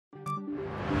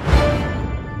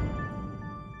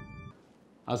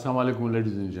Assalamu alaikum,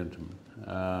 ladies and gentlemen.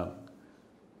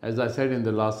 As I said in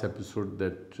the last episode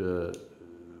that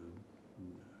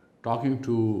talking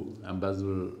to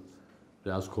Ambassador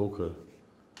Riaz Khokhar,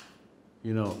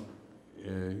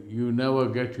 you never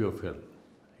get your fill.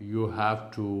 You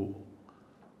have to,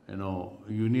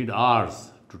 you need hours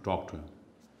to talk to him.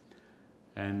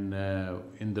 And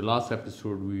in the last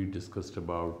episode, we discussed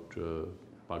about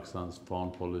Pakistan's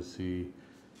foreign policy,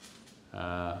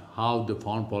 how the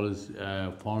foreign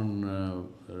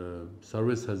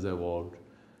service has evolved.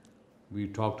 We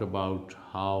talked about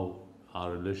how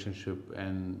our relationship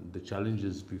and the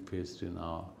challenges we faced in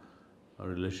our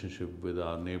relationship with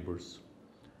our neighbors.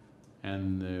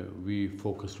 And we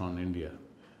focused on India.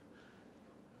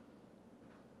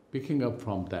 Picking up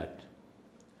from that,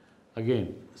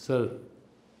 again,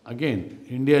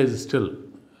 India is still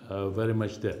very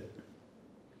much there.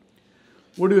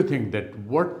 What do you think that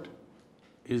what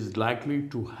is likely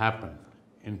to happen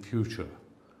in future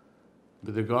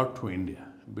with regard to India?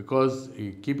 Because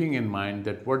keeping in mind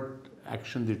that what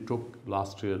action they took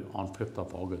last year on 5th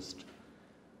of August,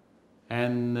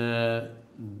 and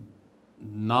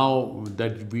now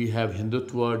that we have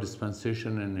Hindutva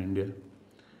dispensation in India,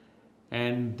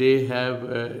 and they have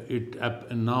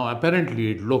now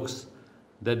apparently it looks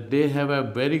that they have a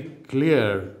very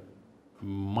clear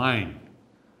mind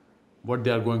what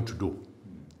they are going to do.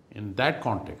 In that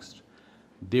context,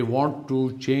 they want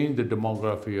to change the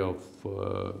demography of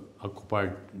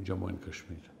occupied Jammu and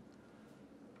Kashmir.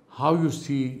 How you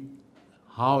see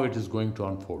how it is going to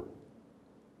unfold?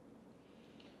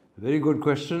 Very good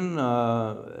question.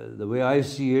 The way I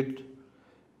see it,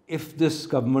 if this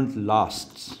government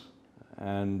lasts,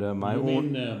 and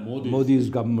Modi's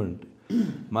government,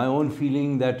 my own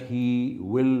feeling that he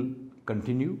will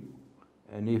continue,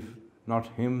 and if not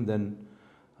him, then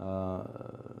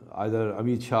either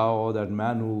Amit Shah or that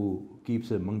man who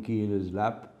keeps a monkey in his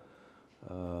lap,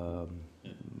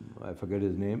 I forget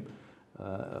his name,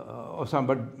 or some.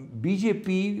 But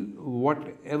BJP,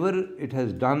 whatever it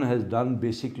has done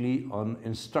basically on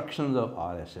instructions of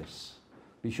RSS.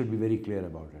 We should be very clear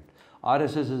about it.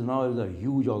 RSS is now a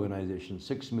huge organization,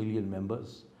 6 million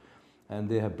members, and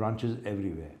they have branches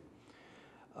everywhere.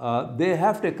 They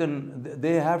have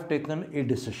taken a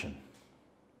decision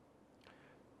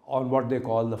on what they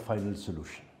call the final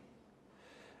solution.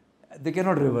 They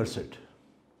cannot reverse it.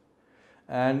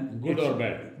 And good or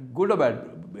bad? Good or bad.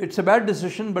 It's a bad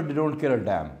decision, but they don't care a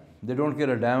damn. They don't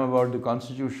care a damn about the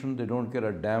constitution. They don't care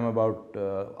a damn about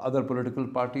other political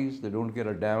parties. They don't care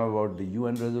a damn about the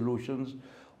UN resolutions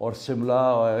or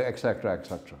Simla, or etc.,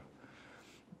 etc.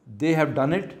 They have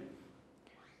done it,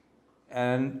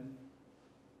 and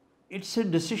it's a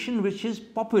decision which is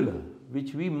popular,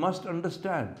 which we must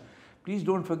understand. Please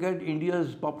don't forget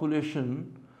India's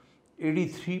population,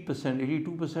 83%,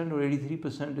 82% or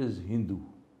 83% is Hindu.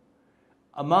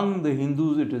 Among the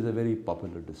Hindus, it is a very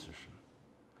popular decision.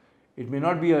 It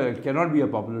cannot be a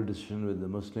popular decision with the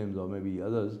Muslims or maybe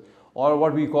others, or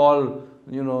what we call,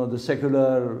 the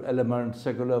secular element,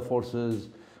 secular forces,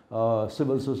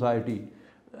 civil society.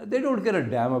 They don't care a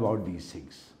damn about these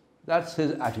things. That's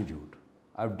his attitude.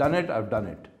 I've done it, I've done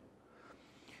it.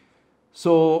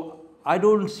 So I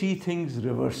don't see things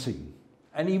reversing.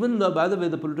 And even, by the way,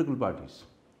 the political parties.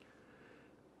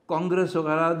 Congress,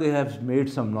 they have made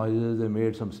some noises, they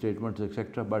made some statements,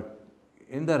 etc. But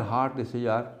in their heart, they say,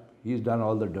 yeah, he's done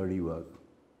all the dirty work.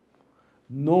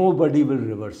 Nobody will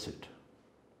reverse it.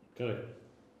 Correct.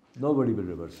 Nobody will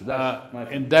reverse it.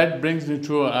 And that brings me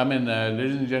to,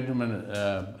 ladies and gentlemen,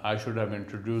 I should have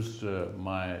introduced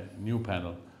my new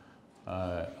panel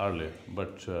earlier,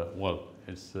 but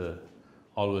it's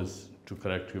always to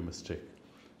correct your mistake.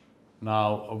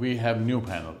 Now we have new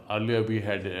panel. Earlier we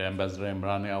had Ambassador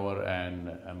Imran Yawar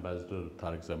and Ambassador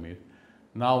Tariq Zamir.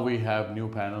 Now we have new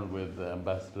panel with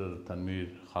Ambassador Tanveer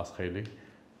Khaskhali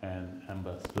and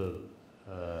Ambassador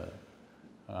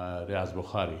Riaz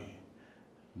Khokhar.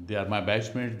 They are my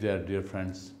batchmates, they are dear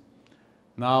friends.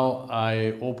 Now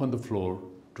I open the floor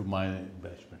to my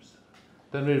batchmates.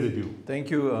 Tanveer, with you. Thank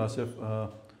you,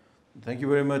 Asif. Thank you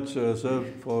very much, sir,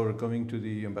 for coming to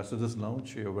the Ambassador's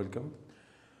Lounge. You're welcome.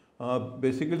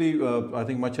 Basically, I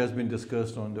think much has been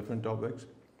discussed on different topics.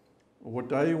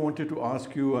 What I wanted to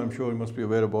ask you, I'm sure you must be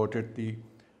aware about it, the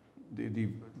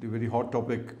very hot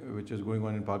topic which is going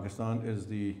on in Pakistan is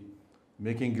the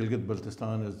making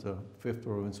Gilgit-Baltistan as the 5th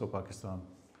province of Pakistan.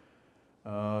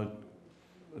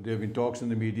 There have been talks in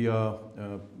the media,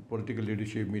 political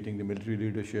leadership meeting the military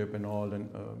leadership and all,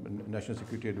 and National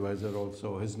Security Advisor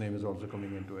also, his name is also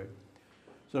coming into it.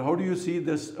 So how do you see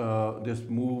this, this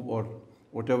move, or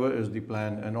whatever is the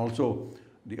plan? And also,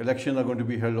 the elections are going to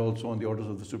be held also on the orders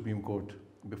of the Supreme Court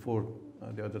before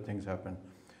the other things happen.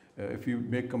 If you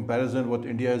make comparison what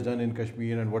India has done in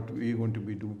Kashmir and what we are going to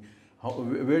be doing,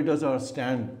 where does our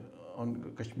stand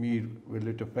on Kashmir? Will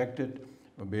it affect it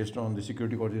based on the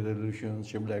Security Council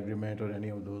resolutions, Shimla Agreement, or any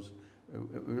of those?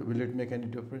 Will it make any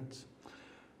difference?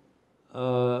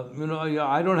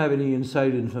 I don't have any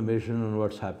inside information on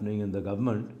what's happening in the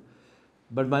government,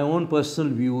 but my own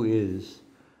personal view is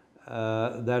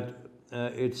that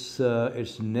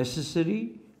it's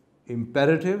necessary,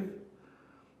 imperative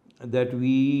that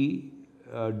we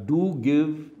do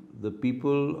give the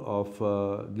people of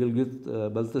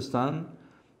Gilgit-Baltistan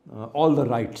all the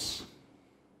rights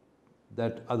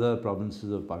that other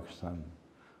provinces of Pakistan.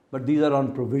 But these are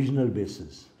on provisional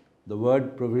basis. The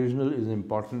word provisional is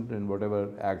important in whatever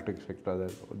act, etc.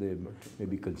 that they may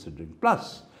be considering.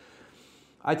 Plus,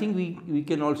 I think we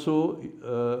can also,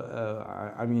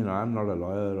 I'm not a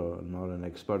lawyer or not an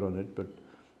expert on it, but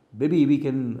maybe we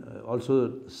can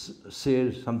also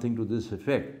say something to this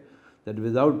effect, that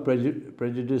without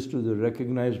prejudice to the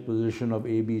recognized position of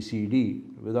A, B, C, D,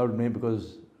 without name,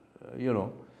 because,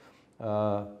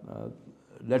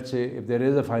 let's say if there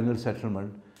is a final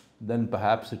settlement, then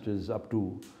perhaps it is up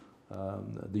to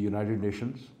the United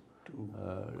Nations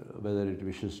whether it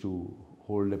wishes to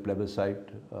hold a plebiscite,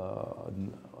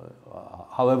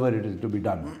 however it is to be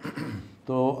done.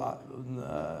 So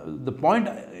the point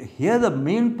here, the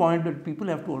main point that people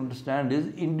have to understand is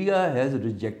India has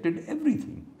rejected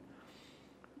everything.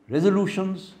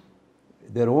 Resolutions,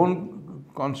 their own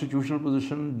constitutional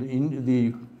position, in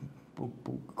the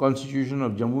Constitution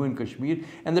of Jammu and Kashmir,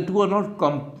 and the two are not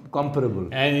comparable.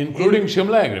 And including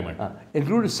Shimla Agreement.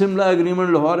 Including Shimla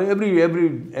Agreement, Lahore, every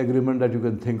agreement that you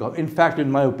can think of. In fact,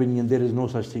 in my opinion, there is no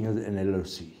such thing as an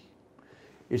LOC.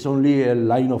 It's only a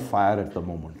line of fire at the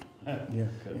moment.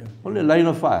 Only a line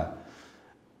of fire.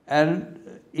 And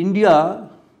India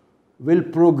will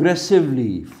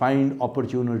progressively find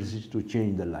opportunities to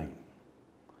change the line.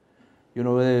 They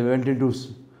went into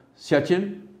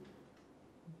Siachen.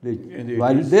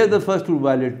 They're the first to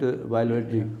violate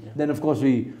the. Then, of course,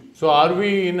 we. So, are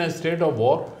we in a state of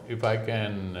war, if I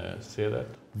can say that?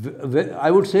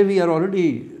 I would say we are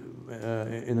already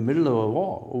in the middle of a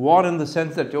war. War in the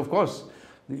sense that, of course,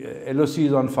 the LOC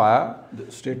is on fire.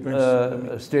 The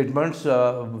statements.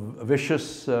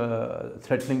 Vicious,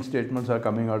 threatening statements are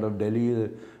coming out of Delhi.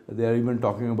 They are even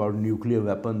talking about nuclear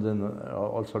weapons and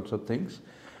all sorts of things.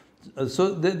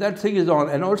 So that thing is on,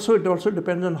 and also it also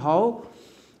depends on how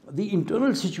the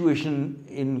internal situation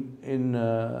in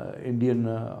Indian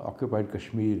occupied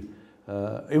Kashmir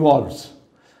evolves.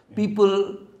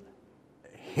 People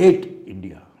hate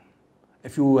India.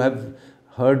 If you have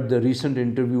heard the recent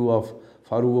interview of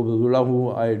Farooq Abdullah,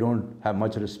 who I don't have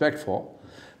much respect for,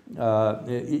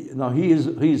 now he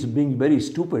is being very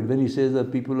stupid when he says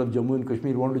that people of Jammu and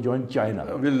Kashmir want to join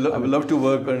China. We love to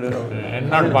work under and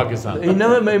not Pakistan. He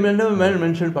never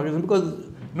mentioned Pakistan because.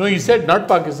 No, he said not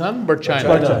Pakistan, but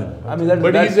China. I mean,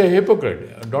 but he's a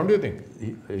hypocrite, don't you think?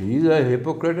 He's a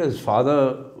hypocrite. His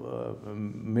father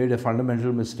made a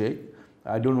fundamental mistake.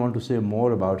 I don't want to say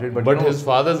more about it. But his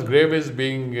father's grave is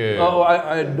being...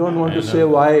 I don't want to say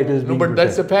why it is being... No, but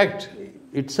that's a fact.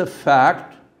 It's a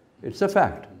fact. It's a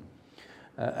fact.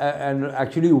 And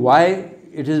actually why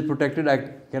it is protected,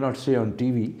 I cannot say on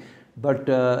TV. But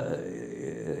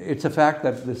it's a fact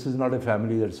that this is not a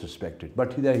family that's respected.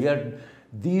 But here,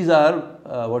 these are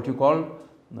what you call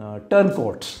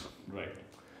turncoats. Right.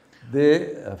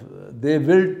 They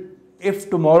will, if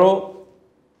tomorrow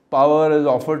power is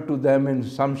offered to them in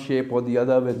some shape or the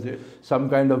other with some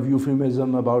kind of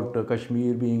euphemism about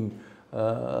Kashmir being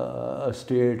a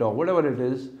state or whatever it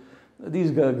is,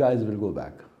 these guys will go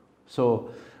back. So,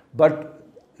 but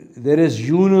there is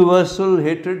universal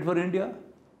hatred for India.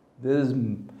 There is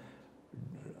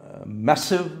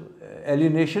massive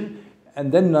alienation. And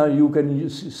then now you can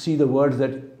see the words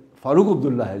that Farooq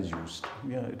Abdullah has used.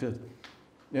 Yeah, it is.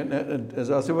 And as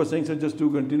Asif was saying, so just to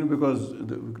continue, because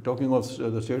talking of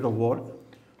the state of war,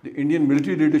 the Indian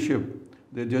military leadership,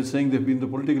 they're just saying the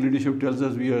political leadership tells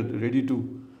us we are ready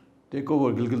to take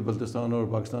over Gilgit-Baltistan or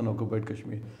Pakistan occupied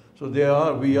Kashmir. So we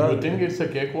are. You think it's a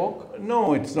cakewalk?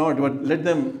 No, it's not. But let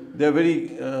them. They're very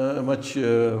much.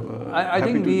 I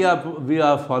think we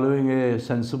are following a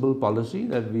sensible policy,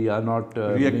 that we are not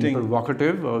being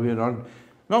provocative, or we are not.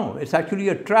 No, it's actually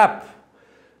a trap.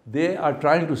 They are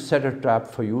trying to set a trap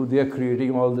for you. They are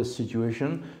creating all this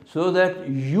situation so that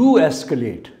you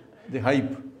escalate. The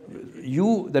hype.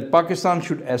 That Pakistan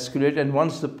should escalate, and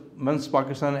once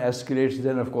Pakistan escalates,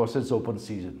 then of course it's open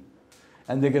season.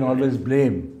 And they can always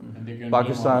blame And they can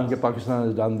Pakistan, blame us. Pakistan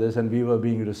has done this and we were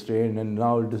being restrained and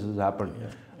now this has happened.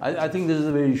 I think this is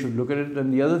the way you should look at it.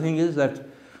 And the other thing is that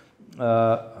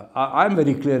I'm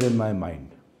very clear in my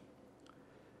mind.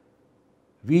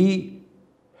 We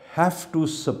have to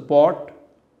support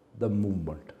the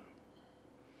movement.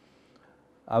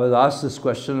 I was asked this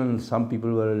question and some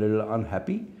people were a little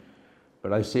unhappy,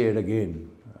 but I say it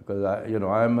again because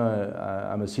I'm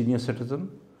a senior citizen.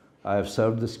 I have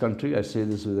served this country. I say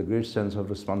this with a great sense of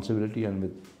responsibility and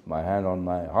with my hand on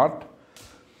my heart,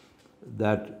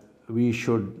 that we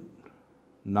should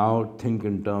now think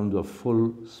in terms of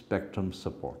full spectrum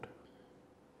support.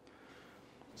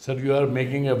 Sir, you are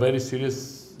making a very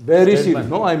serious Very statement. serious.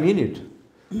 No, I mean it.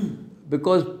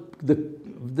 Because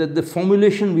the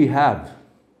formulation we have,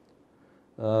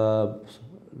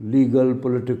 legal,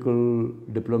 political,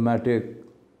 diplomatic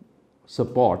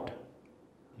support.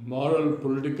 Moral,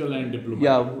 political and diplomatic.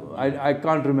 Yeah, I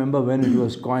can't remember when it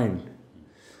was coined.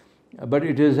 But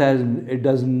it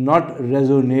does not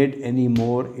resonate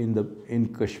anymore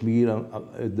in Kashmir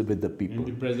with the people. In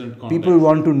the present context. People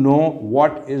want to know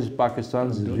what is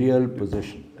Pakistan's real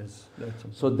position.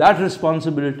 So that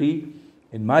responsibility,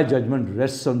 in my judgment,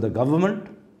 rests on the government,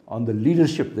 on the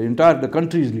leadership, the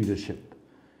country's leadership,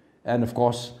 and of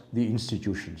course the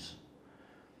institutions.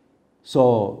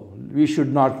 So we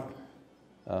should not,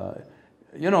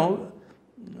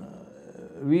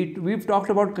 we've talked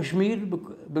about Kashmir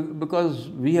because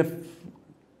we have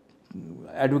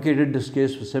advocated this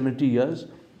case for 70 years.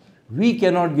 We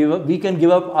cannot give up, we can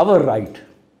give up our right,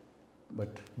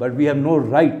 but we have no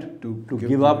right to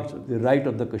give up the right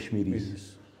of the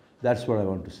Kashmiris. That's what I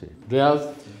want to say.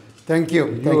 Riaz, Thank you.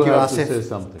 you Thank you, have to Asif. say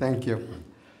something. Thank you.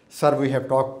 Sir, we have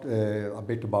talked a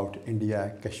bit about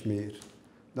India, Kashmir.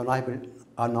 Now I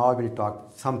will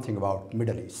talk something about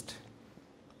Middle East.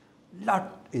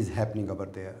 Lot is happening over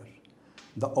there.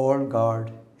 The old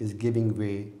guard is giving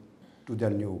way to the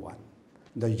new one.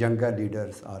 The younger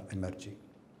leaders are emerging.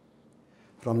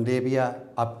 From Libya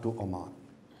up to Oman,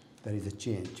 there is a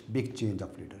change, big change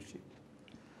of leadership.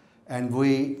 And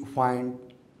we find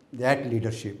that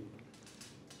leadership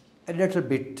a little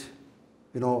bit,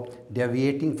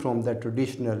 deviating from the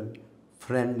traditional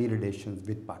friendly relations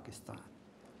with Pakistan.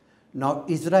 Now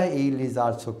Israel is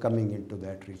also coming into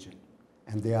that region,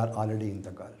 and they are already in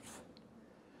the Gulf.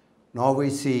 Now we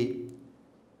see,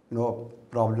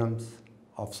 problems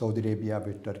of Saudi Arabia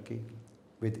with Turkey,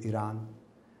 with Iran.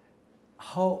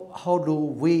 How do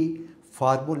we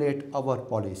formulate our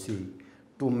policy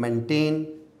to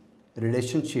maintain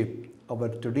relationship, our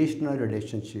traditional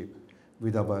relationship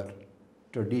with our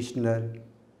traditional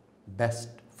best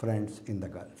friends in the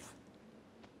Gulf?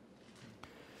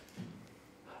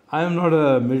 I am not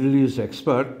a Middle East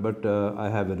expert, but I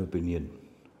have an opinion.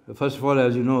 First of all,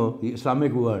 as you know, the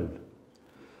Islamic world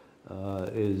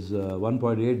is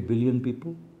 1.8 billion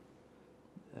people,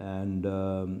 and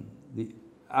the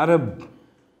Arab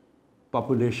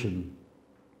population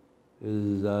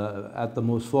is at the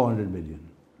most 400 million.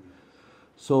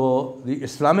 So the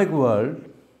Islamic world,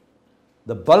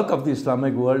 the bulk of the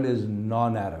Islamic world is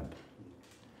non-Arab.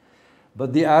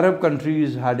 But the Arab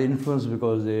countries had influence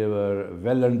because they were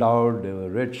well endowed, they were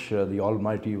rich, the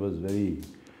Almighty was very,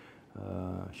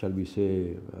 shall we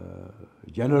say,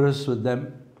 generous with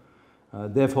them.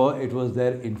 Therefore, it was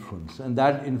their influence, and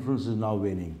that influence is now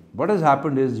waning. What has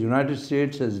happened is the United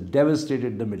States has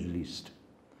devastated the Middle East.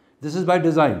 This is by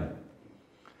design.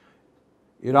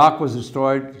 Iraq was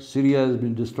destroyed, Syria has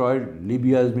been destroyed,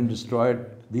 Libya has been destroyed.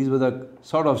 These were the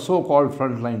sort of so-called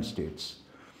frontline states.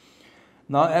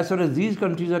 Now, as far as these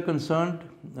countries are concerned,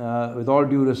 with all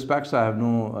due respects, I have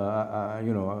no,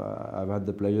 I've had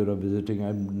the pleasure of visiting.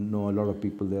 I know a lot of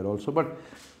people there also. But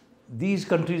these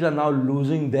countries are now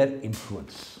losing their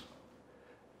influence.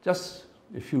 Just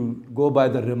if you go by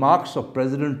the remarks of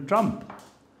President Trump,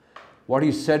 what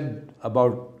he said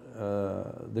about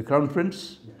the Crown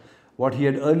Prince, what he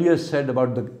had earlier said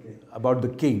about the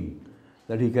king,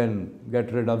 that he can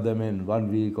get rid of them in 1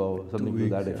 week or something to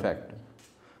that effect.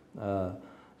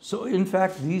 So in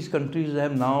fact, these countries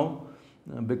have now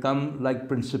become like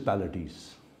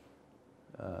principalities.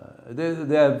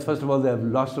 They have, first of all, they have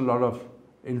lost a lot of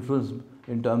influence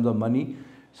in terms of money.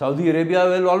 Saudi Arabia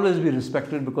will always be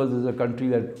respected because it's a country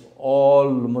that all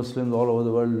Muslims all over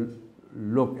the world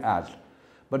look at.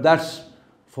 But that's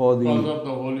for the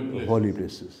holy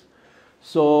places.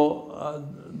 So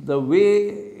the way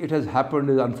it has happened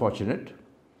is unfortunate.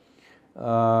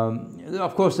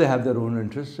 Of course, they have their own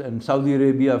interests, and Saudi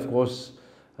Arabia, of course,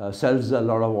 sells a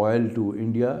lot of oil to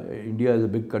India. India is a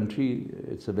big country;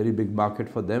 it's a very big market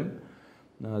for them.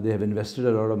 They have invested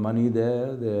a lot of money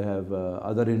there. They have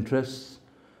other interests.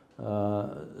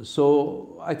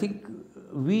 So I think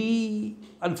we,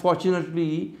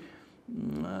 unfortunately,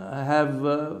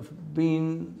 have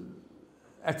been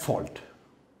at fault.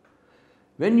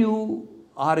 When you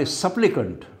are a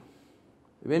supplicant,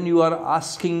 when you are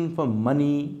asking for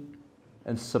money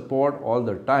and support all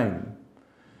the time,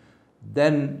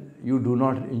 then you do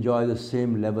not enjoy the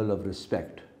same level of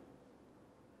respect.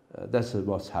 That's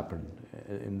what's happened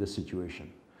in this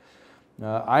situation.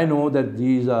 I know that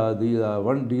these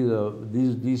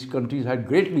countries had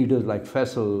great leaders like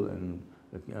Faisal and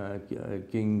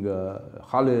King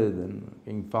Khalid and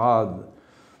King Fahd,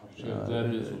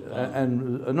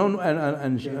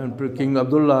 and King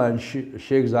Abdullah and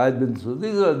Sheikh Zayed bin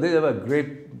Saud. They were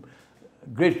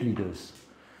great leaders,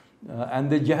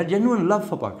 and they had genuine love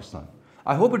for Pakistan.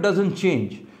 I hope it doesn't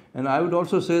change. And I would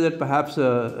also say that perhaps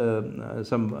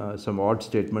some odd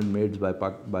statement made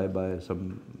by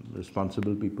some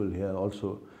responsible people here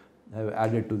also have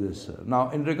added to this. Now,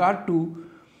 in regard to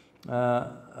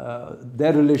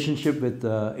their relationship with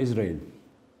Israel,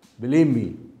 believe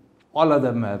me, all of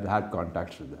them have had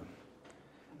contacts with them.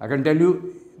 I can tell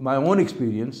you my own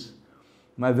experience.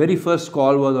 My very first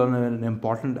call was on an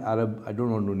important Arab, I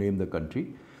don't want to name the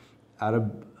country,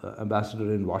 Arab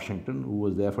ambassador in Washington who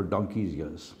was there for donkey's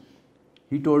years.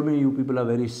 He told me, you people are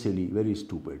very silly, very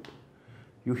stupid.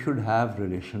 You should have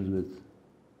relations with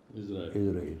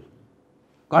Israel.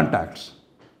 Contacts.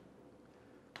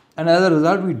 And as a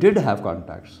result, we did have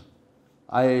contacts.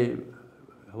 I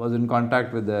was in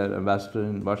contact with their ambassador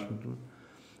in Washington.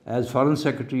 As Foreign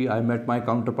Secretary, I met my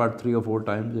counterpart 3 or 4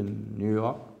 times in New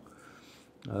York.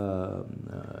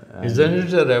 Isn't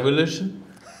it a revelation?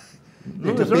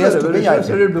 No, it's not a revelation. I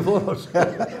said it before also.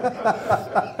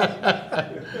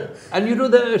 And you know,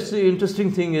 the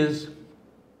interesting thing is,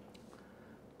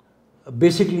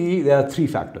 basically there are 3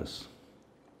 factors.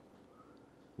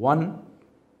 One,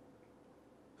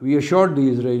 we assured the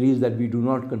Israelis that we do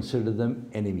not consider them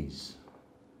enemies.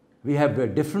 We have a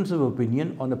difference of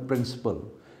opinion on a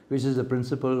principle, which is the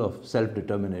principle of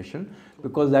self-determination,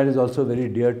 because that is also very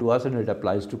dear to us and it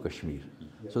applies to Kashmir.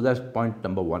 So that's point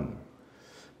number 1.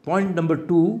 Point number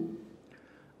 2,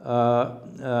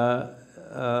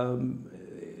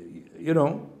 you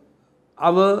know,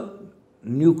 our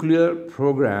nuclear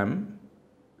program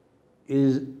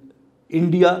is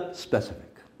India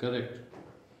specific. Correct.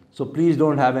 So please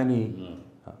don't have any,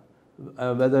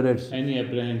 whether it's any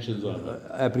apprehensions on that.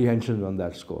 Apprehensions on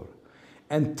that score.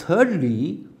 And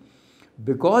thirdly,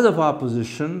 because of our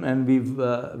position, and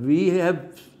we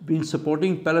have been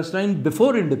supporting Palestine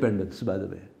before independence, by the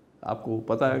way. आपको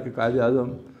पता है कि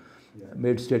Qaid-e-Azam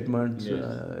made statements,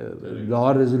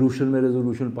 Lahore resolution में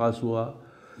resolution pass हुआ,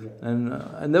 and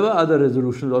there were other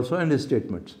resolutions also and his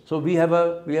statements. So we have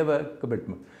a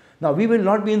commitment. Now we will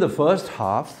not be in the first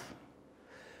half.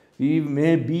 We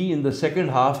may be in the second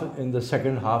half.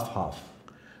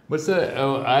 But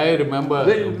sir, I remember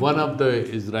one of the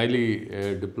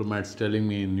Israeli diplomats telling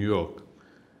me in New York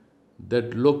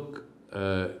that look,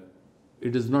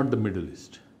 it is not the Middle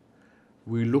East.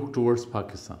 We look towards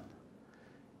Pakistan.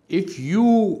 If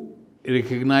you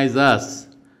recognize us,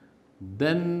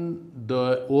 then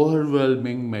the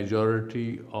overwhelming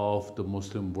majority of the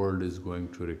Muslim world is going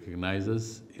to recognize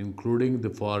us, including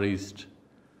the Far East,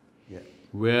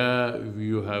 where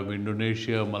you have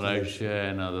Indonesia, Malaysia,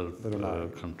 and other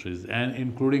countries, and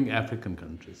including African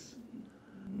countries.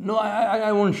 No,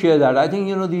 I won't share that. I think,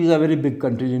 you know, these are very big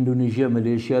countries. Indonesia,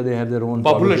 Malaysia, they have their own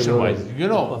population-wise. You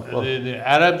know, the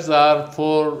Arabs are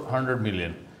 400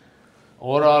 million.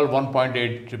 Overall,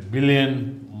 1.8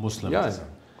 billion Muslims. Yeah.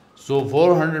 So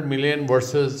 400 million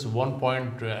versus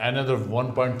another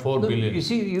 1.4 billion. You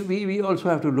see, we also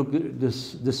have to look at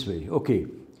this way. Okay,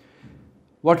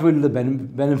 what will the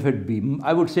benefit be?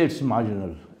 I would say it's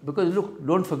marginal. Because look,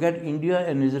 don't forget, India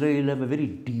and Israel have a very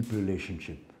deep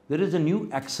relationship. There is a new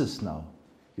axis now.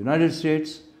 United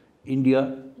States,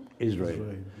 India,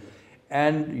 Israel.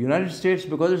 And United States,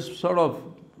 because it's sort of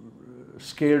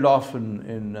scaled off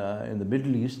in the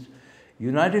Middle East,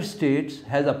 United States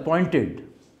has appointed,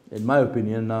 in my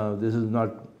opinion, now this is not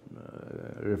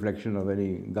a reflection of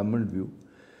any government view,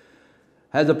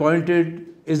 has appointed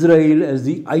Israel as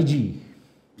the IG,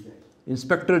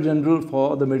 Inspector General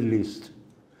for the Middle East.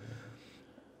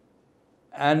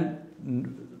 And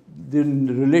the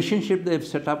relationship they've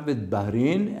set up with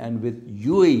Bahrain and with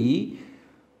UAE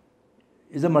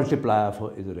is a multiplier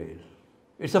for Israel.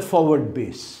 It's a forward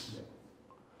base.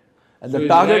 And so the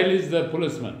target Israel is the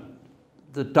policeman.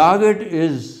 The target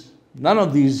is none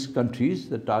of these countries.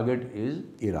 The target is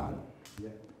Iran.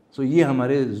 So ये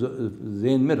हमारे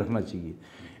ज़हन में रखना चाहिए.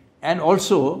 And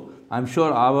also, I'm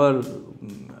sure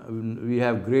we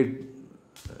have great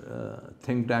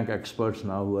think tank experts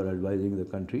now who are advising the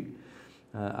country.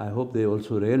 I hope they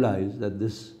also realize that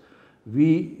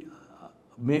we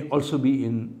may also be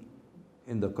in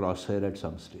the crosshair at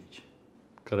some stage.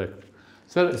 Correct.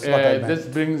 Sir, this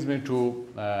brings me to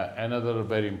another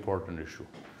very important issue.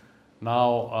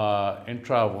 Now,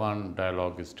 intra-Afghan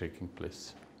dialogue is taking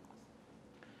place.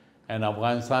 And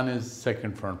Afghanistan is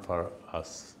second front for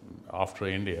us. After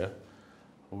India,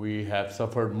 we have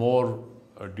suffered more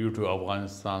due to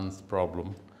Afghanistan's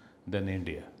problem than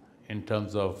India in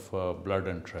terms of blood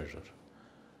and treasure.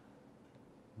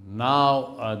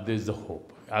 Now there's a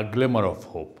hope, a glimmer of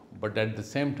hope. But at the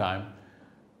same time,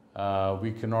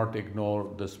 we cannot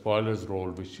ignore the spoiler's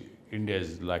role which India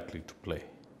is likely to play.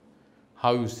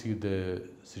 How you see the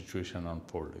situation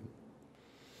unfolding?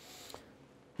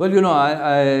 Well, you know,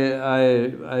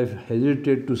 I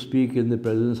hesitate to speak in the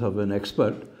presence of an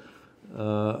expert.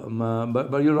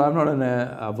 But you know, I'm not an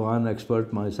Afghan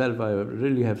expert myself. I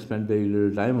really have spent very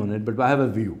little time on it. But I have a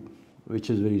view, which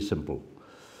is very simple.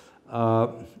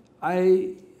 I'm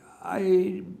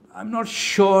not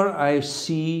sure I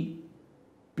see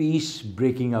peace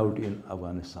breaking out in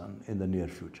Afghanistan in the near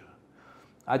future.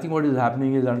 I think what is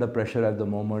happening is under pressure at the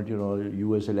moment, you know,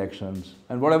 US elections,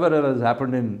 and whatever has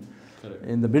happened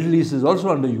in the Middle East is also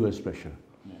under US pressure.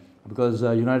 Yeah. Because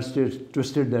United States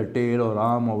twisted their tail or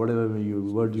arm or whatever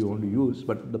word you want to use.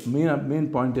 But the main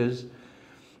point is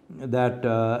that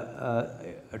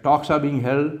talks are being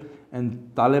held,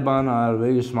 and Taliban are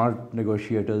very smart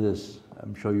negotiators.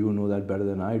 I'm sure you know that better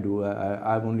than I do.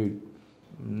 I've only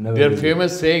never... Their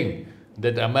famous saying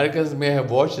that Americans may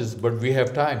have watches, but we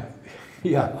have time.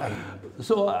 Yeah.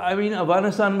 So, I mean,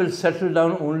 Afghanistan will settle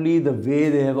down only the way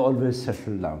they have always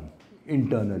settled down,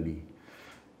 internally.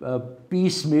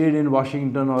 Peace made in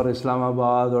Washington or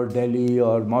Islamabad or Delhi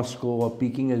or Moscow or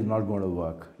Peking is not going to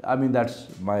work. I mean, that's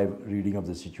my reading of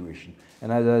the situation.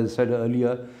 And as I said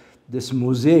earlier, this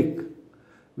mosaic,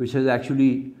 which has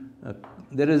actually,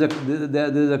 there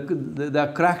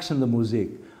are cracks in the mosaic.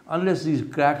 Unless these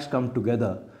cracks come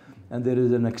together and there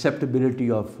is an acceptability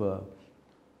of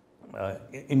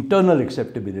internal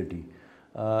acceptability,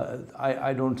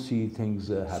 I don't see things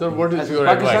happening. So what is your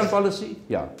Pakistan advice? Policy?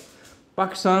 Yeah.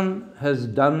 Pakistan has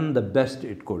done the best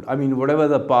it could. I mean, whatever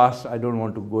the past, I don't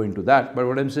want to go into that. But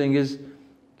what I'm saying is,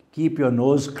 keep your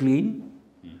nose clean.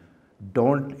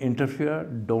 Don't interfere.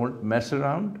 Don't mess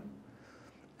around.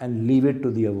 And leave it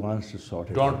to the Afghans to sort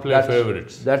it out. Don't play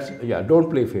favorites. Don't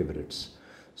play favorites.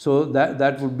 So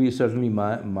that would be certainly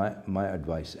my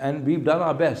advice. And we've done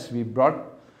our best. We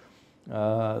brought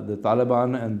the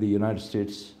Taliban and the United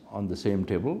States on the same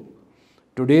table.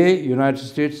 Today, United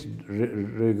States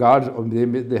regards,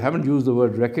 they haven't used the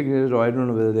word recognize, or I don't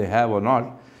know whether they have or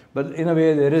not, but in a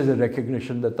way there is a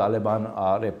recognition that Taliban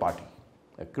are a party,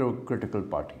 a critical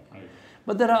party. Right.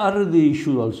 But there are other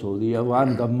issues also. The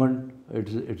Afghan government,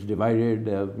 it's divided.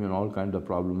 They have, you know, all kinds of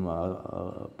problems.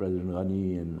 President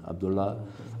Ghani and Abdullah.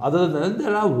 Other than that,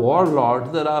 there are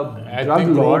warlords. There are drug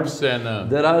lords.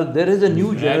 And there is a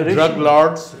new generation. Drug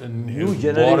lords. New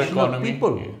generation of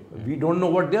people. Yeah. We don't know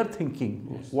what they're thinking.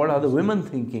 Yes. What are the women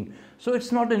thinking? So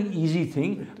it's not an easy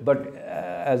thing. But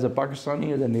as a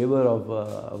Pakistani, as a neighbor of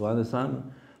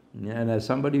Afghanistan, and as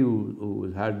somebody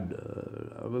who had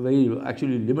very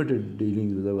actually limited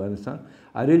dealings with Afghanistan,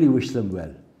 I really wish them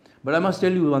well. But I must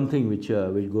tell you one thing which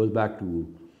goes back to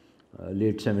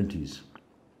late 70s.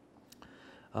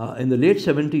 In the late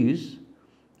 70s,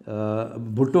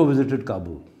 Bhutto visited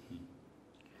Kabul.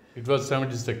 It was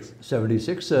 76.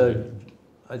 76.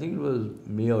 I think it was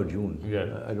May or June.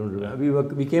 Yeah. I don't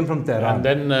remember. We came from Tehran.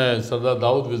 And then Sardar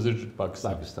Dawood visited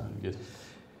Pakistan. Yes.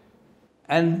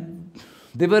 And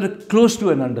they were close to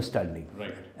an understanding.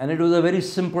 Right. And it was a very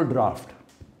simple draft.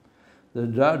 The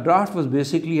draft was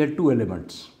basically had two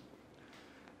elements.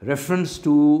 Reference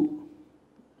to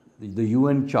the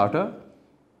UN Charter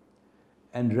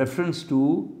and reference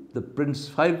to the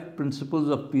 5 principles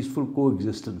of peaceful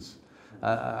coexistence.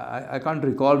 I can't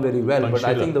recall very well, but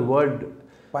I think the word...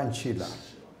 Panchila.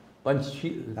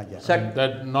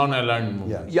 That non-aligned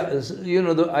movement. Yeah, you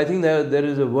know, I think there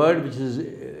is a word which is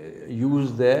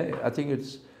used there. I think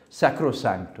it's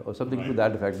sacrosanct or something to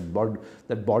that effect,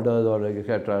 that borders or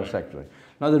etc. etc.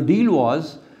 Now the deal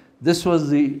was, this was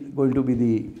going to be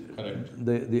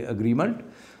the agreement,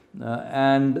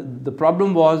 and the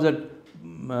problem was that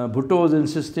Bhutto was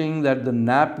insisting that the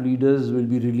NAP leaders will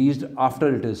be released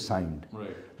after it is signed.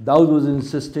 Right. Dawood was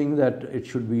insisting that it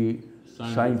should be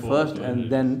signed first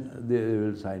and then they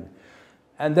will sign.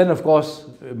 And then, of course,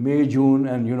 May, June,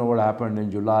 and you know what happened in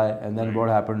July, and then what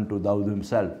happened to Dawood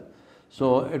himself. So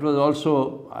it was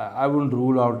also, I wouldn't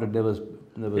rule out that there was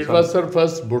It was, sir,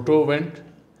 first Bhutto went,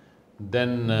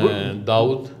 then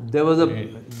Dawood. There was a...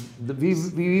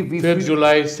 5th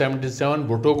July 77,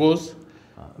 Bhutto goes.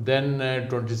 Then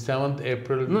 27th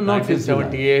April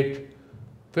 1978.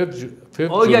 5th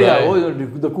Oh, July. yeah,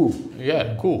 the coup.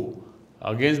 Yeah, coup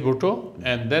against Bhutto,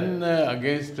 and then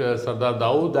against Sardar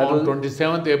Dawood on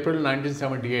 27th April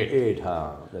 1978.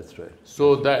 That's right.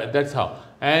 So that's how.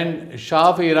 And Shah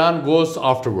of Iran goes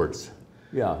afterwards.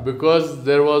 Yeah. Because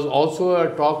there was also a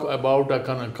talk about a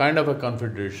kind of a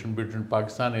confederation between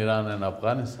Pakistan, Iran and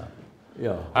Afghanistan.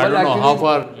 Yeah. I don't know how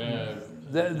far...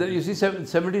 you see,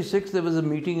 76, there was a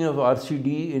meeting of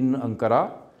RCD in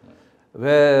Ankara,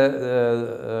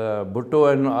 where Bhutto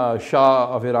and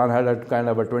Shah of Iran had a kind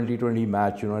of a 20-20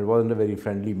 match. You know, it wasn't a very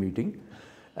friendly meeting.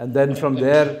 And then from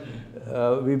there,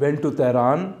 we went to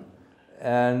Tehran,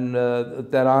 and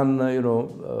Tehran,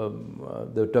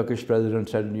 the Turkish president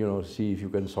said, see if you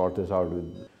can sort this out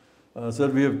with. Sir,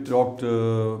 we have talked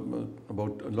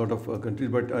about a lot of countries,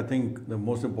 but I think the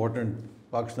most important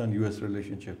Pakistan-US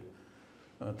relationship.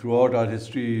 Throughout our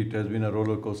history, it has been a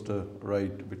roller coaster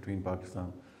ride between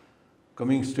Pakistan.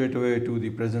 Coming straight away to the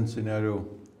present scenario,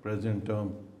 present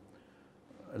term,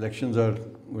 elections are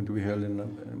going to be held in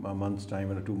a month's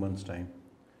time, in a 2 months' time.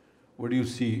 What do you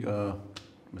see,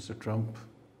 Mr. Trump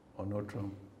or no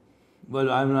Trump?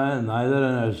 Well, I'm neither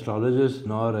an astrologist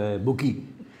nor a bookie.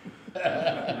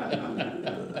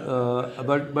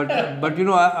 But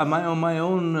my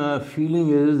own feeling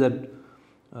is that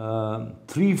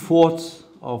 3/4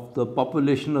 of the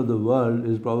population of the world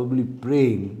is probably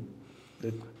praying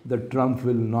that Trump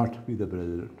will not be the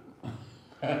president.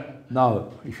 Now,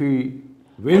 if he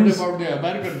wins... What about the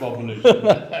American population?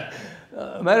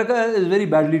 America is very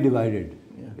badly divided.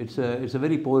 Yeah. It's a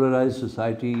very polarized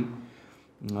society.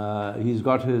 He's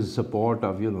got his support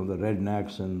of, the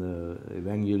rednecks and the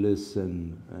evangelists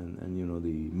and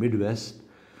the Midwest.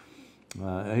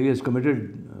 He has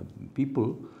committed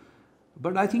people.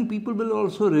 But I think people will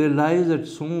also realize that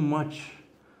so much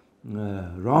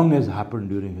wrong has happened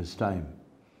during his time.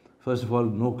 First of all,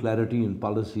 no clarity in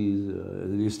policies.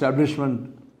 The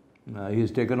establishment, he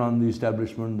has taken on the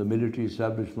establishment, the military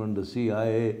establishment, the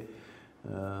CIA.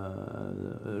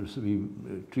 He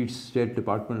treats State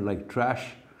Department like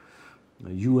trash.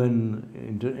 UN,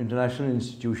 international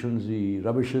institutions, he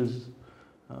rubbishes.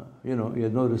 He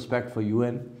has no respect for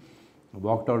UN.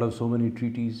 Walked out of so many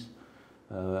treaties.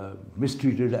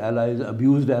 Mistreated allies,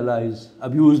 abused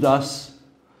us,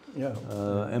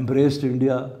 embraced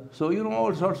India. So,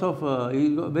 all sorts of,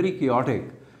 he's very chaotic.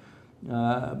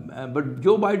 But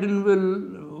Joe Biden will,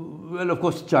 well, of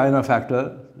course, China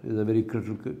factor is a very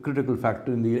critical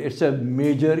factor it's a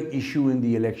major issue in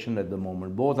the election at the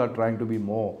moment. Both are trying to be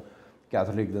more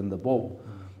Catholic than the Pope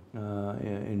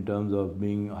in terms of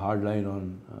being hardliners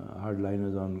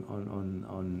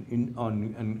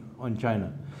on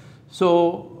China. So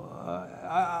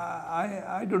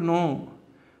I don't know.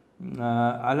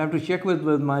 I'll have to check with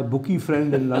my bookie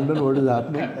friend in London what is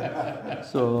happening.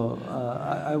 So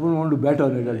I wouldn't want to bet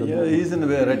on it at the moment. Yeah, he's in a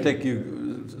way erratic,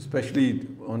 especially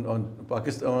on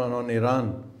Pakistan, on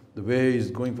Iran. The way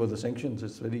he's going for the sanctions,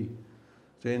 it's very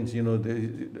strange.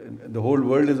 The whole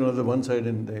world is on the one side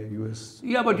in the US.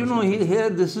 Yeah, but here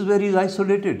this is where he's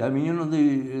isolated. I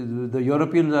mean, the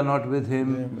Europeans are not with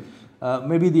him.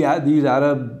 Maybe these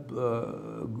Arab,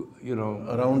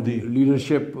 around the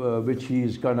leadership, which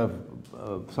he's kind of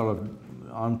sort of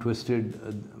arm twisted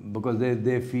because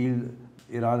they feel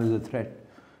Iran is a threat.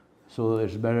 So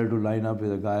it's better to line up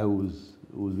with a guy who's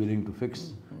willing to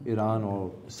fix Iran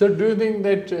or... Sir, do you think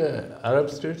that Arab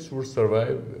states would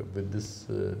survive with this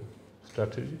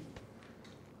strategy?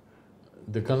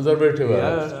 The conservative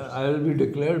Arabs. I will be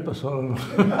declared persona.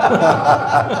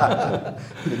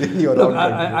 Look,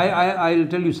 I'll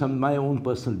tell you my own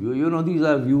personal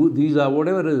view. These are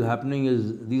whatever is happening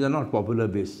these are not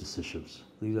popular-based decisions.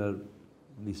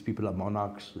 These people are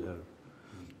monarchs, they are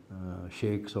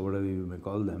sheikhs or whatever you may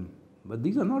call them. But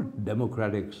these are not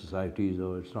democratic societies,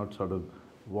 or it's not sort of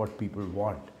what people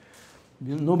want.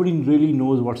 Nobody really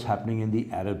knows what's happening in the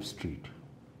Arab street.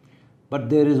 But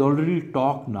there is already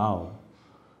talk now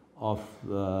of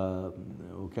the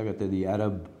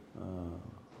Arab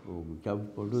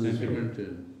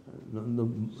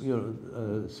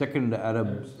second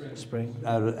Arab Spring.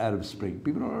 Arab Spring.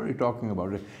 People are already talking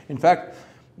about it. In fact,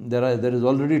 there is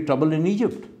already trouble in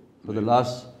Egypt. For the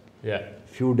last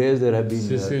few days, there have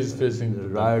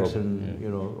been riots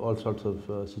and all sorts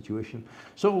of situations.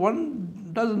 So one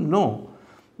doesn't know.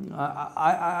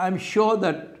 I'm sure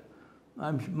that,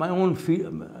 my own feel,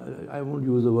 I won't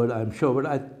use the word I'm sure,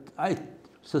 but I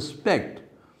suspect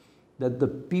that the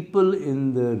people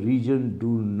in the region do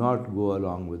not go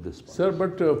along with this policy. Sir,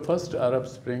 but first Arab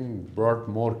Spring brought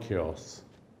more chaos.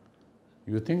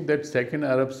 You think that second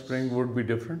Arab Spring would be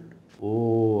different?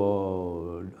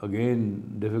 Oh, again,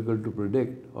 difficult to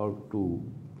predict or to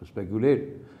speculate,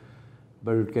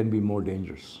 but it can be more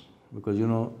dangerous because, you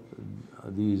know,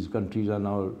 these countries are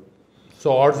now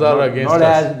So odds are against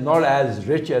us. not as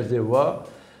rich as they were,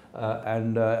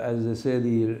 and as they say,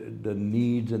 the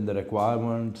needs and the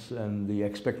requirements and the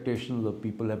expectations of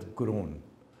people have grown.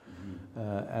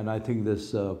 And I think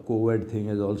this COVID thing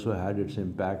has also had its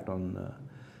impact on.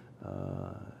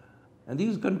 And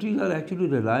these countries are actually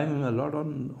relying a lot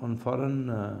on foreign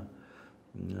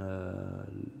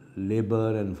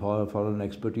labor and foreign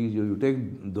expertise. You take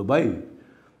Dubai,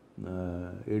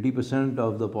 80%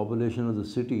 of the population of the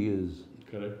city is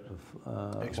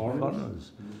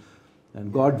foreigners.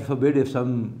 And God forbid if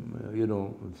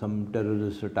some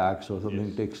terrorist attacks or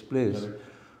something takes place,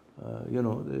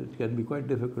 it can be quite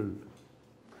difficult.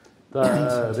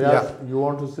 Riaz, you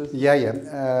want to say something?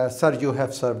 Yeah. Sir, you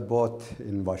have served both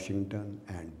in Washington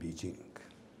and Beijing.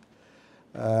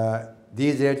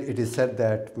 These days, it is said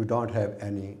that we don't have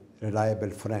any reliable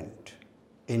friend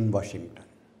in Washington.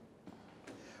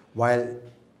 While,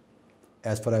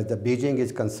 as far as the Beijing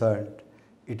is concerned,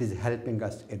 it is helping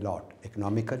us a lot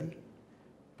economically,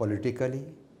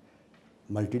 politically,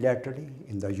 multilaterally,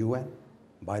 in the UN,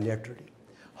 bilaterally.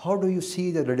 How do you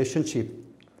see the relationship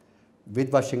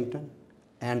with Washington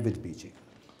and with Beijing?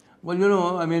 Well,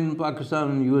 Pakistan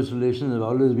and US relations have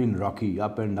always been rocky,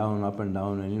 up and down,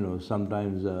 and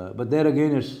sometimes. But there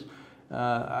again, it's.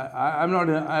 I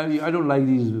don't like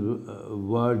these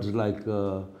words like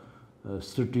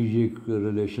strategic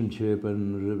relationship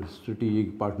and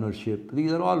strategic partnership.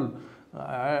 These are all.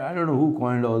 I don't know who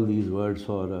coined all these words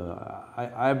for.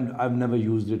 I've never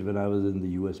used it when I was in the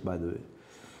US, by the way.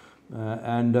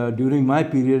 And during my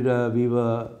period, we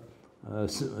were.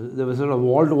 There was sort of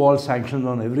wall-to-wall sanctions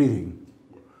on everything.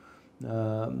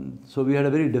 So we had a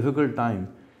very difficult time.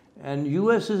 And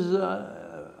US is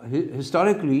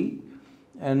historically,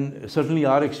 and certainly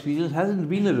our experience, hasn't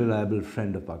been a reliable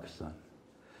friend of Pakistan.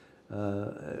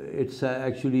 It's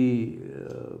actually,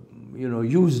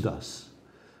 used us.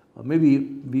 Maybe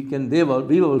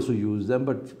we've also used them,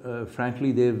 but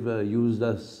frankly, they've used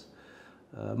us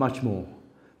much more.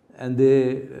 And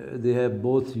they have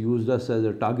both used us as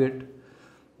a target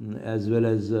as well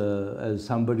as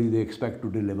somebody they expect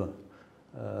to deliver.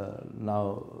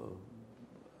 Now,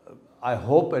 I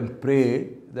hope and pray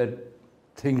that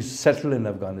things settle in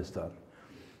Afghanistan.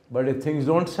 But if things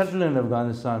don't settle in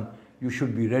Afghanistan, you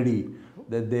should be ready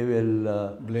that they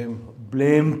will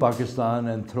blame Pakistan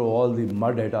and throw all the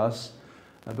mud at us.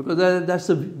 Because that's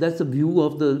the view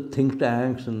of the think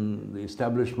tanks and the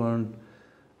establishment,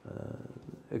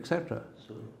 etc.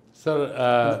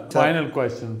 Sir, final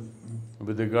question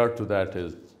with regard to that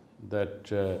is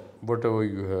that whatever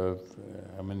you have,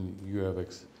 you have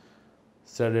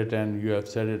said it, and you have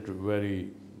said it very,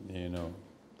 in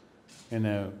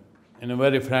a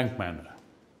very frank manner.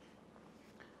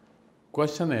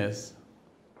 Question is,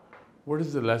 what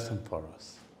is the lesson for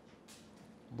us?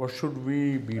 What should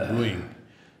we be doing?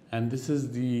 And this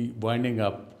is the winding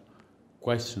up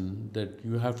question that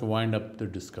you have to wind up the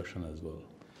discussion as well.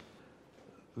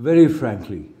 Very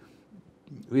frankly,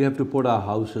 we have to put our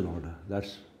house in order.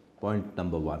 That's point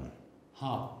number one.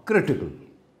 How? Critical.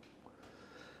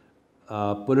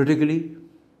 Politically,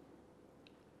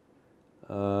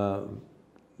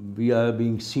 we are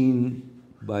being seen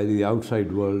by the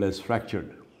outside world as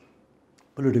fractured.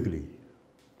 Politically.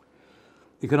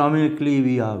 Economically,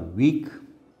 we are weak.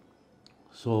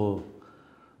 So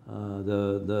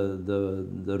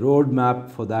the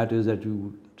roadmap for that is that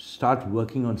you start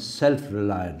working on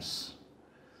self-reliance.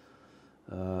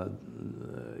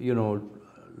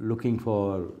 Looking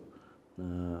for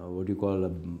what you call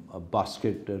a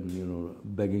basket and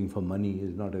begging for money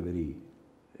is not a very.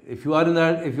 If you are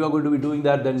going to be doing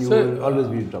that, then you will always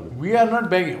be in trouble. We are not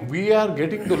begging. We are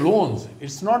getting the loans.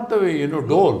 It's not the way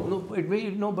dole.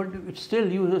 But it's still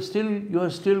you are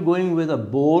still going with a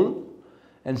bowl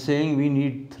and saying we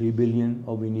need 3 billion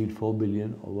or we need 4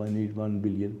 billion or we need 1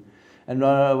 billion. And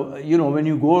when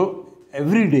you go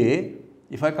every day,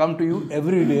 if I come to you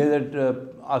every day that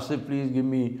Asif, please give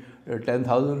me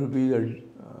 10,000 rupees,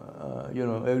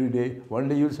 every day, one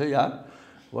day you'll say, yeah,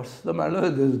 what's the matter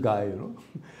with this guy,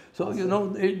 So,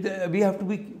 we have to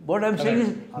be, what I'm saying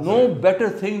is no better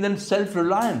thing than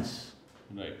self-reliance.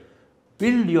 Right.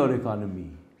 Build your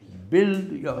economy,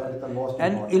 build That is the most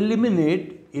and important.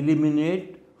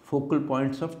 eliminate focal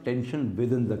points of tension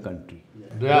within the country.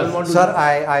 Yes. Don't want to- Sir,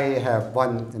 I have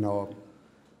one,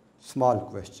 small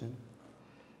question.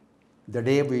 The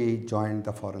day we joined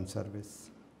the Foreign Service,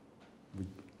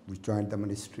 we joined the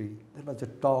ministry, there was a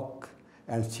talk,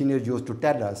 and seniors used to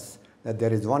tell us that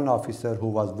there is one officer who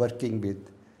was working with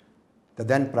the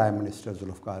then Prime Minister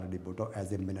Zulfikar Ali Bhutto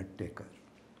as a minute taker.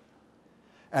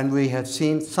 And we have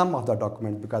seen some of the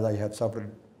documents, because I have served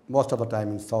most of the time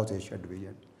in South Asia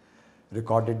Division,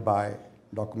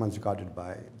 documents recorded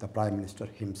by the Prime Minister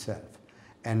himself.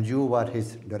 And you were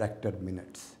his director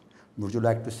minutes. Would you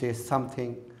like to say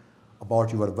something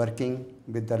about your working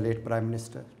with the late Prime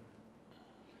Minister?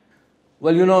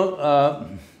 Well,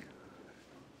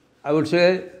 I would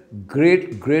say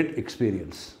great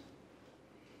experience.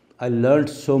 I learned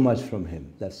so much from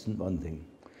him. That's one thing.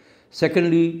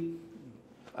 Secondly,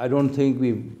 I don't think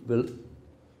we will,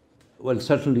 well,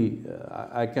 certainly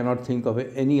I cannot think of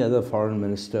any other foreign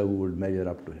minister who would measure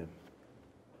up to him.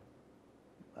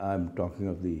 I'm talking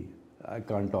of I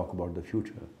can't talk about the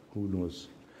future, who knows.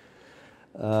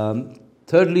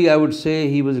 Thirdly, I would say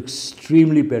he was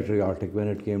extremely patriotic when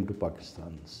it came to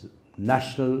Pakistan's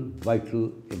national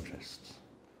vital interests.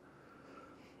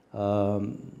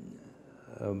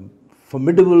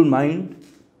 Formidable mind,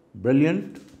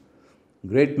 brilliant,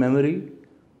 great memory,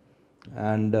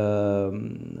 and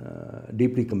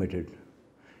deeply committed.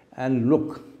 And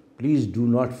look, please do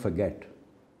not forget,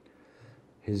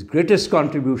 his greatest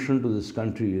contribution to this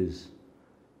country is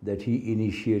that he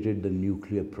initiated the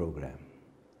nuclear program.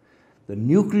 The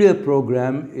nuclear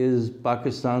program is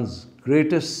Pakistan's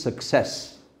greatest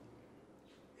success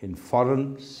in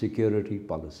foreign security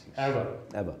policies. Ever.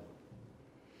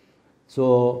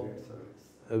 So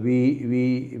the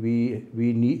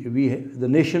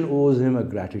nation owes him a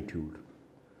gratitude.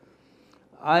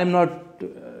 I'm not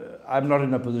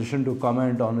in a position to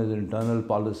comment on his internal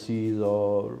policies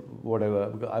or whatever,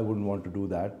 because I wouldn't want to do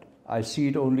that. I see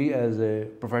it only as a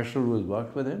professional who has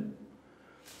worked with him.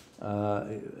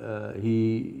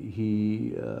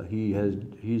 He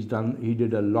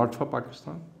did a lot for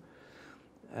Pakistan,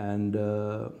 and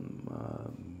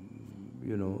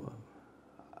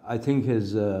I think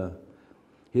his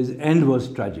end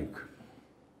was tragic.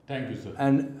 Thank you, sir.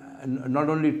 And not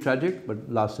only tragic, but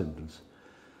last sentence.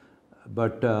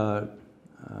 But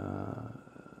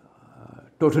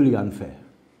totally unfair.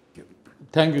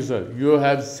 Thank you, sir. You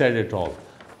have said it all.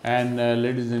 And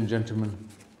ladies and gentlemen,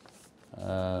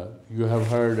 you have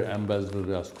heard Ambassador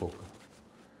Riaz Khokhar.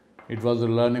 It was a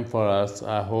learning for us.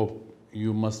 I hope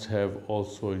you must have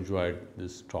also enjoyed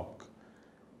this talk.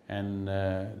 And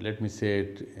let me say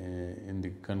it in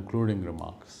the concluding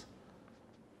remarks,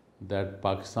 that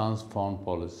Pakistan's foreign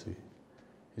policy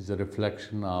is a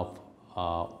reflection of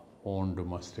our own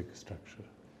domestic structure.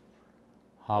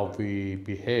 How we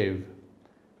behave,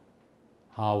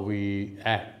 how we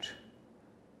act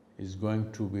is going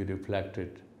to be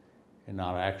reflected in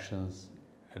our actions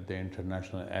at the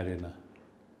international arena.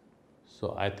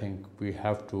 So I think we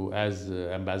have to, as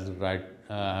Ambassador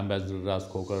Riaz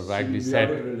Khokhar rightly said,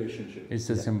 it's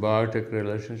a symbiotic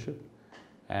relationship,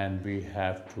 and we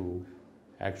have to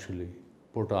actually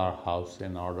put our house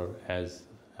in order, as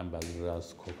Ambassador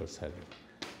Riaz Khokhar said.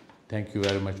 Thank you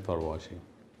very much for watching.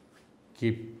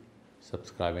 Keep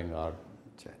subscribing our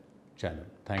channel.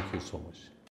 Thank you so much.